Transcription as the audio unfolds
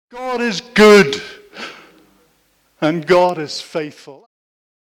God is good and God is faithful.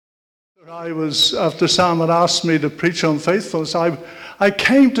 After Sam had asked me to preach on faithfulness, I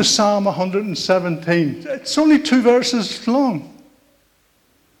came to Psalm 117. It's only 2 verses long.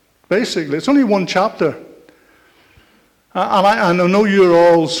 Basically, it's only one chapter. And I know you're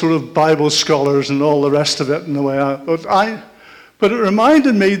all sort of Bible scholars and all the rest of it in the way. But it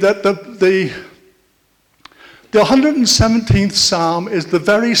reminded me that the 117th Psalm is the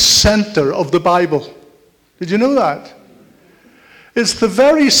very center of the Bible. Did you know that? It's the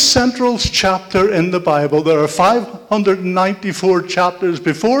very central chapter in the Bible. There are 594 chapters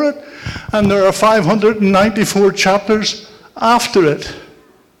before it, and there are 594 chapters after it.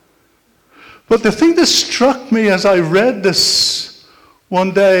 But the thing that struck me as I read this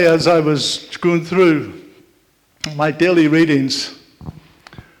one day as I was going through my daily readings,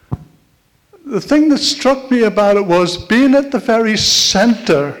 the thing that struck me about it was being at the very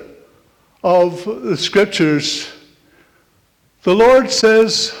center of the Scriptures. The Lord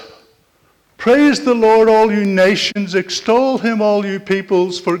says, "Praise the Lord, all you nations, extol him, all you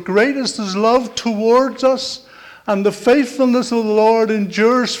peoples, for great is his love towards us, and the faithfulness of the Lord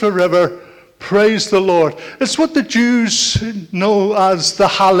endures forever. Praise the Lord." It's what the Jews know as the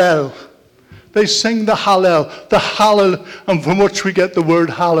Hallel. They sing the Hallel, and from which we get the word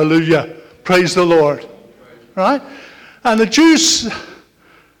hallelujah. Praise the Lord. Right? And the Jews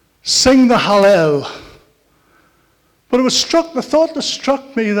sing the Hallel. But the thought that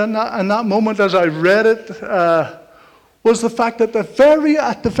struck me in that moment as I read it was the fact that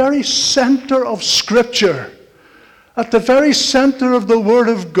at the very center of Scripture, at the very center of the Word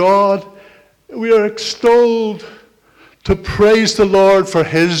of God, we are extolled to praise the Lord for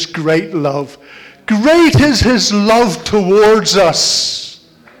his great love. Great is his love towards us.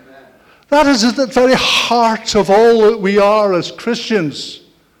 Amen. That is at the very heart of all that we are as Christians.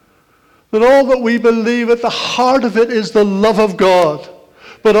 That all that we believe, at the heart of it is the love of God.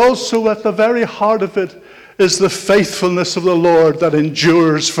 But also at the very heart of it is the faithfulness of the Lord that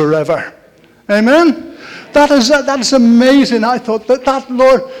endures forever. Amen? That is amazing. I thought that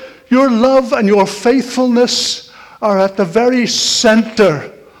Lord, your love and your faithfulness are at the very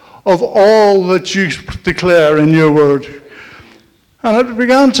center of all that you declare in your word. And it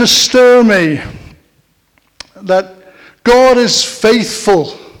began to stir me that God is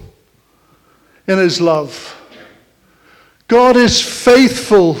faithful in his love. God is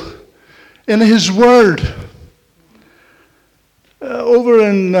faithful in his word. Over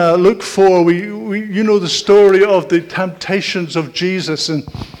in Luke 4, you know the story of the temptations of Jesus. And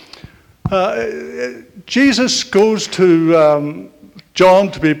Jesus goes to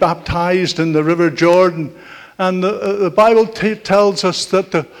John to be baptized in the River Jordan. And the Bible tells us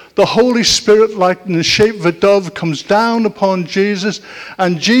that the Holy Spirit, like in the shape of a dove, comes down upon Jesus.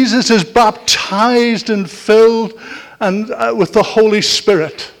 And Jesus is baptized and filled with the Holy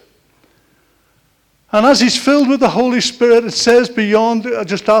Spirit. And as he's filled with the Holy Spirit, it says beyond,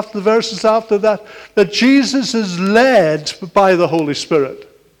 just after the verses after that Jesus is led by the Holy Spirit.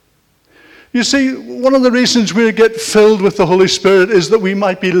 You see, one of the reasons we get filled with the Holy Spirit is that we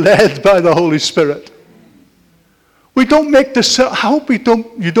might be led by the Holy Spirit. We don't make I hope you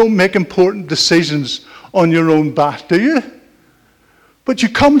don't make important decisions on your own bat, do you? But you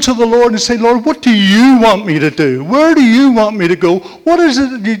come to the Lord and say, "Lord, what do you want me to do? Where do you want me to go? What is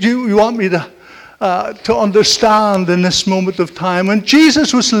it that you want me to understand in this moment of time?" And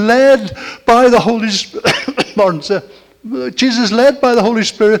Jesus was led by the Holy Spirit. Jesus led by the Holy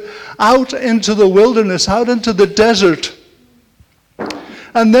Spirit out into the wilderness, out into the desert.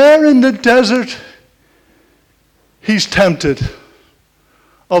 And there in the desert, he's tempted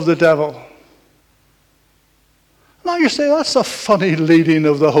of the devil. Now you say, that's a funny leading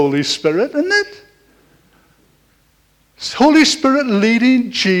of the Holy Spirit, isn't it? Holy Spirit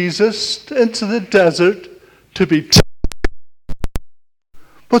leading Jesus into the desert to be tempted.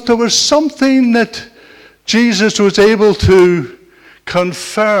 But there was something that Jesus was able to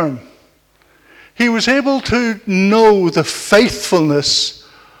confirm. He was able to know the faithfulness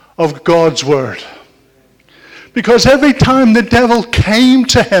of God's word. Because every time the devil came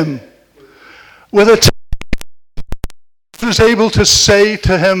to him with a he was able to say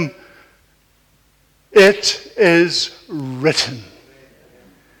to him, "It is written."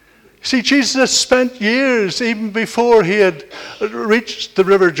 See, Jesus spent years, even before he had reached the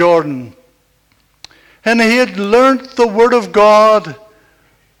River Jordan, and he had learnt the Word of God.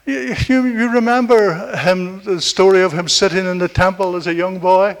 You remember the story of him sitting in the temple as a young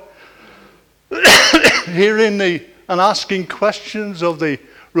boy, hearing and asking questions of the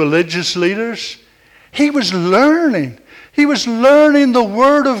religious leaders. He was learning. He was learning the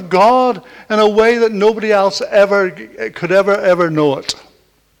Word of God in a way that nobody else could ever know it.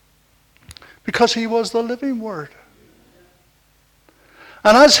 Because he was the living Word.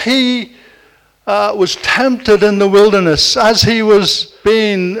 And as he was tempted in the wilderness, as he was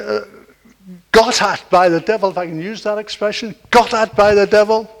being got at by the devil, if I can use that expression, got at by the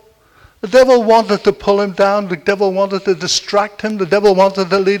devil. The devil wanted to pull him down. The devil wanted to distract him. The devil wanted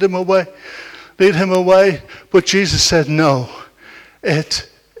to lead him away. But Jesus said, no, it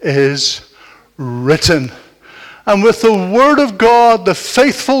is written. And with the Word of God, the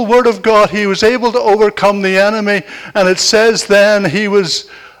faithful Word of God, he was able to overcome the enemy. And it says then he was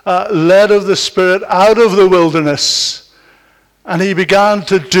led of the Spirit out of the wilderness. And he began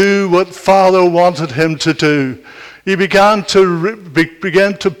to do what Father wanted him to do. He began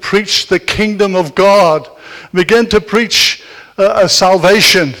to preach the kingdom of God. Began to preach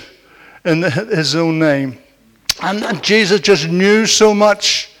salvation in his own name. And Jesus just knew so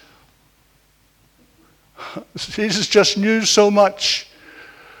much. Jesus just knew so much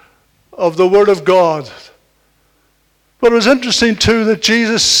of the Word of God. But it was interesting too that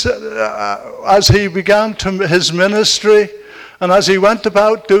Jesus, as he began his ministry, and as he went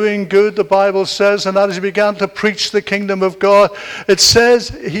about doing good, the Bible says, and as he began to preach the kingdom of God, he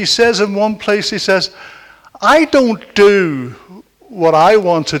says in one place, he says, I don't do what I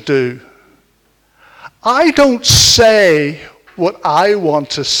want to do. I don't say what I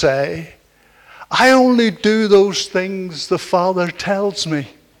want to say. I only do those things the Father tells me.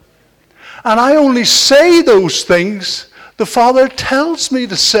 And I only say those things the Father tells me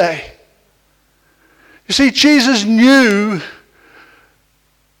to say. You see, Jesus knew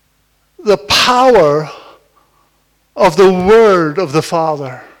the power of the Word of the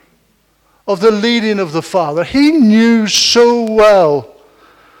Father, of the leading of the Father. He knew so well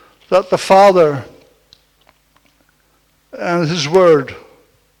that the Father and His Word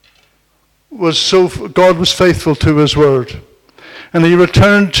God was faithful to His Word. And he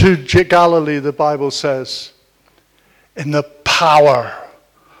returned to Galilee, the Bible says, in the power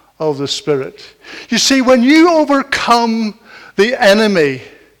of the Spirit. You see, when you overcome the enemy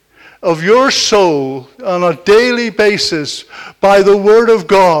of your soul on a daily basis by the Word of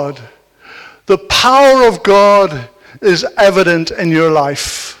God, the power of God is evident in your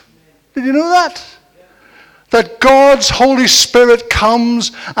life. Did you know that? That God's Holy Spirit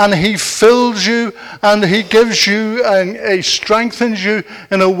comes and He fills you and He gives you and He strengthens you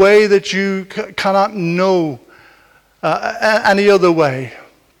in a way that you cannot know any other way.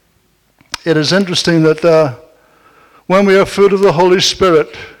 It is interesting that when we are full of the Holy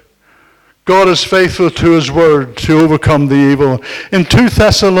Spirit, God is faithful to His Word to overcome the evil. In 2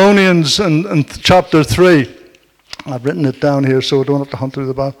 Thessalonians in chapter 3, I've written it down here so I don't have to hunt through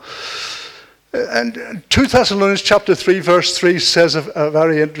the Bible. And 2 Thessalonians chapter 3 verse 3 says a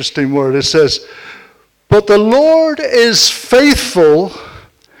very interesting word. It says, but the Lord is faithful,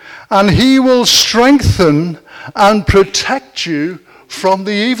 and He will strengthen and protect you from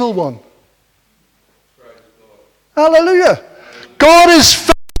the evil one. Hallelujah. God is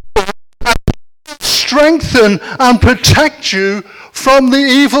faithful and will strengthen and protect you from the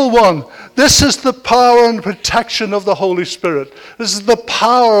evil one. This is the power and protection of the Holy Spirit. This is the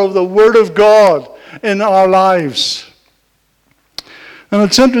power of the Word of God in our lives. And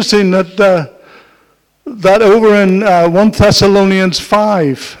it's interesting that over in 1 Thessalonians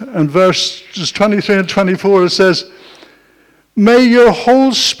 5 and verses 23 and 24 it says, may your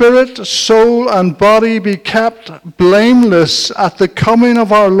whole spirit, soul, and body be kept blameless at the coming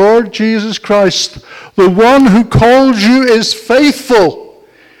of our Lord Jesus Christ. The one who called you is faithful,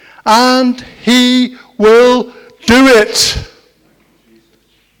 and He will do it.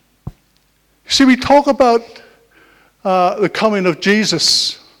 See, we talk about the coming of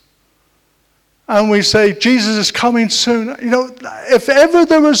Jesus. And we say, Jesus is coming soon. You know, if ever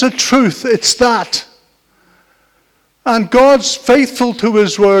there was a truth, it's that. And God's faithful to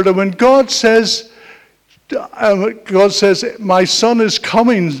His Word. And when God says, my Son is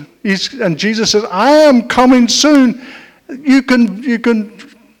coming, and Jesus says, I am coming soon, you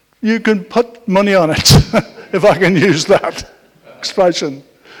can put money on it, if I can use that expression.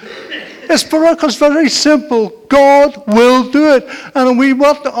 It's very simple. God will do it. And we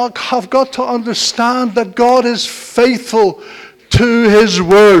have got to understand that God is faithful to His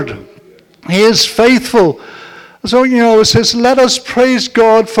Word. He is faithful. So, it says, let us praise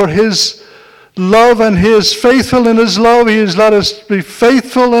God for His love, and He is faithful in His love. He has let us be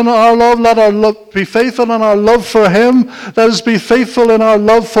faithful in our love. Let our love be faithful in our love for Him. Let us be faithful in our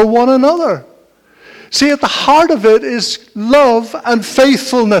love for one another. See, at the heart of it is love and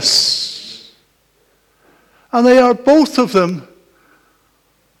faithfulness. And they are, both of them,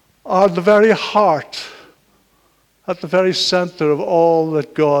 are the very heart, at the very center of all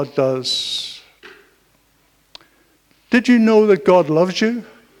that God does. Did you know that God loves you?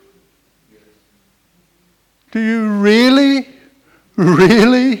 Do you really,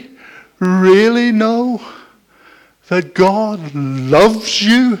 really, really know that God loves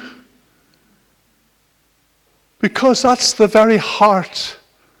you? Because that's the very heart.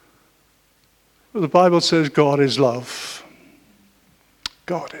 The Bible says God is love.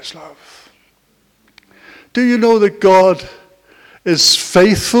 God is love. Do you know that God is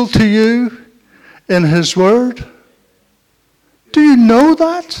faithful to you in His Word? Do you know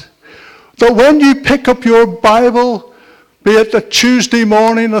that? That when you pick up your Bible, be it a Tuesday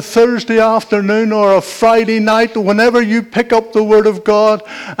morning, a Thursday afternoon, or a Friday night, whenever you pick up the Word of God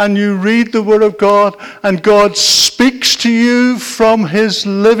and you read the Word of God, and God speaks to you from His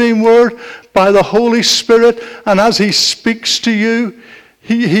living Word by the Holy Spirit, and as He speaks to you,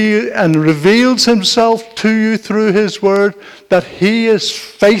 He and reveals Himself to you through His Word, that He is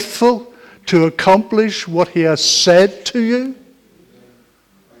faithful to accomplish what He has said to you.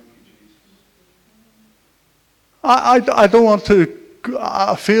 I don't want to,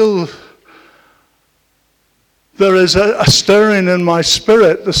 I feel there is a stirring in my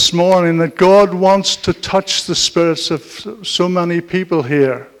spirit this morning that God wants to touch the spirits of so many people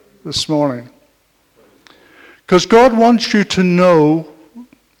here this morning. Because God wants you to know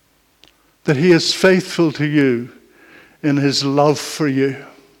that He is faithful to you in His love for you.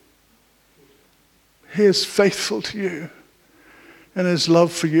 He is faithful to you in His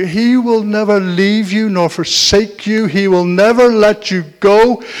love for you. He will never leave you nor forsake you. He will never let you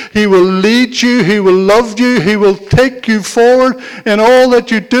go. He will lead you. He will love you. He will take you forward in all that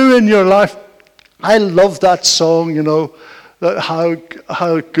you do in your life. I love that song, you know, that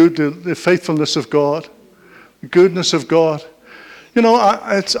how good the faithfulness of God, the goodness of God. You know,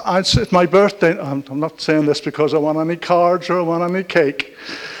 it's my birthday. I'm not saying this because I want any cards or I want any cake.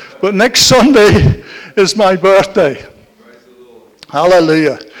 But next Sunday is my birthday.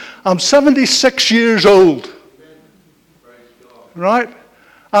 Hallelujah. I'm 76 years old. Right?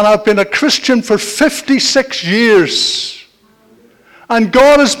 And I've been a Christian for 56 years. And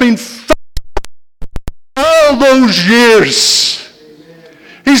God has been faithful all those years.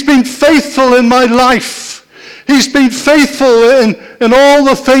 He's been faithful in my life. He's been faithful in all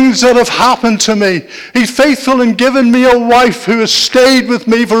the things that have happened to me. He's faithful in giving me a wife who has stayed with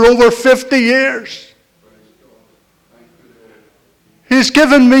me for over 50 years. He's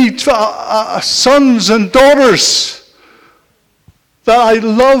given me sons and daughters that I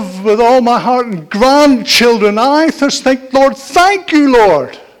love with all my heart, and grandchildren. I just think, Lord, thank you,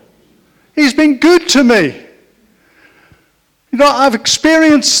 Lord. He's been good to me. You know, I've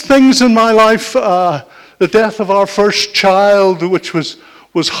experienced things in my life, the death of our first child, which was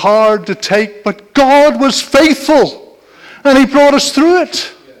hard to take, but God was faithful, and He brought us through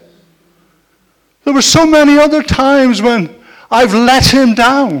it. There were so many other times when I've let Him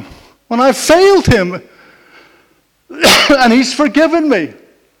down, when I've failed Him, and He's forgiven me.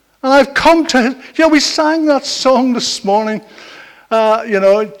 And I've come to Him. You know, we sang that song this morning,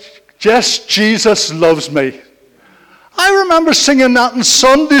 Yes, Jesus loves me. I remember singing that in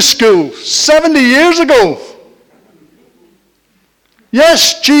Sunday school 70 years ago.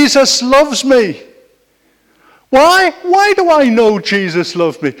 Yes, Jesus loves me. Why? Why do I know Jesus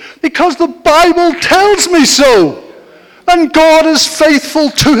loves me? Because the Bible tells me so. And God is faithful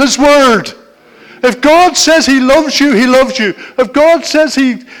to His Word. If God says He loves you, He loves you. If God says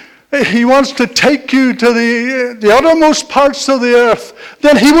He wants to take you to the uttermost parts of the earth,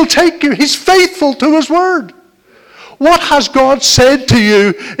 then He will take you. He's faithful to His Word. What has God said to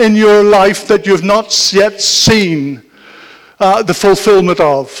you in your life that you've not yet seen the fulfillment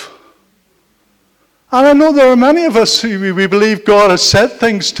of? And I know there are many of us who we believe God has said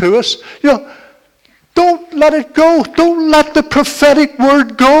things to us. You know, don't let it go. Don't let the prophetic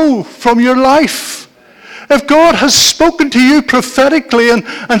word go from your life. If God has spoken to you prophetically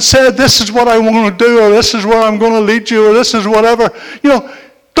and said, this is what I want to do, or this is where I'm going to lead you, or this is whatever,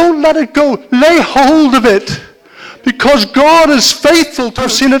 don't let it go. Lay hold of it. Because God is faithful.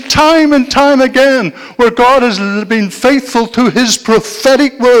 I've seen it time and time again where God has been faithful to His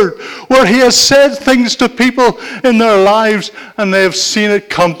prophetic word, where He has said things to people in their lives and they have seen it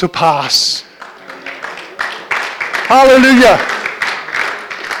come to pass. Hallelujah.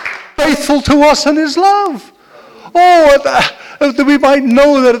 Faithful to us in His love. Oh, that we might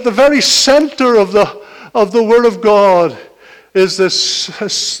know that at the very center of the Word of God is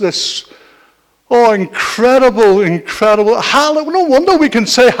this Oh, incredible, incredible. No wonder we can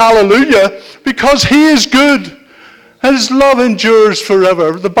say hallelujah, because he is good and his love endures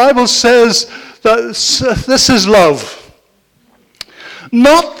forever. The Bible says that this is love.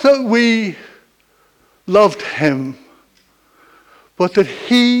 Not that we loved him, but that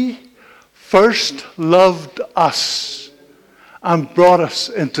he first loved us and brought us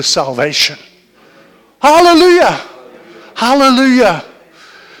into salvation. Hallelujah! Hallelujah!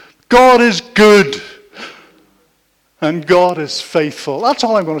 God is good and God is faithful. That's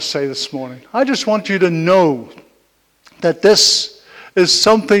all I'm going to say this morning. I just want you to know that this is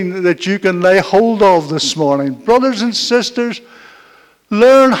something that you can lay hold of this morning. Brothers and sisters,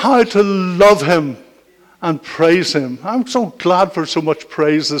 learn how to love him and praise him. I'm so glad for so much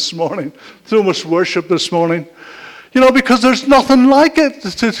praise this morning, so much worship this morning. Because there's nothing like it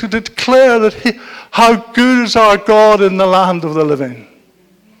to declare that how good is our God in the land of the living.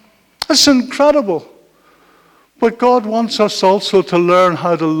 It's incredible. But God wants us also to learn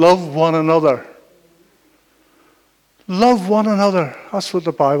how to love one another. Love one another. That's what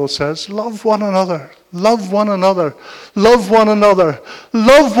the Bible says. Love one another. Love one another. Love one another.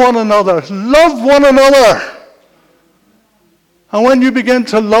 Love one another. Love one another. And when you begin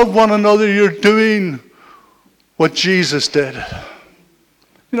to love one another, you're doing what Jesus did.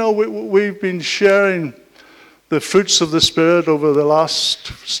 We've been sharing the fruits of the Spirit over the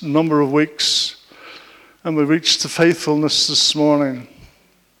last number of weeks, and we reached the faithfulness this morning.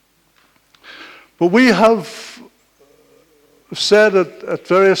 But we have said at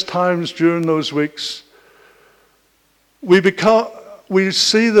various times during those weeks, we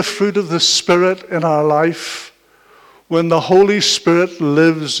see the fruit of the Spirit in our life when the Holy Spirit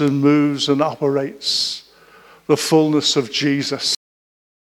lives and moves and operates the fullness of Jesus.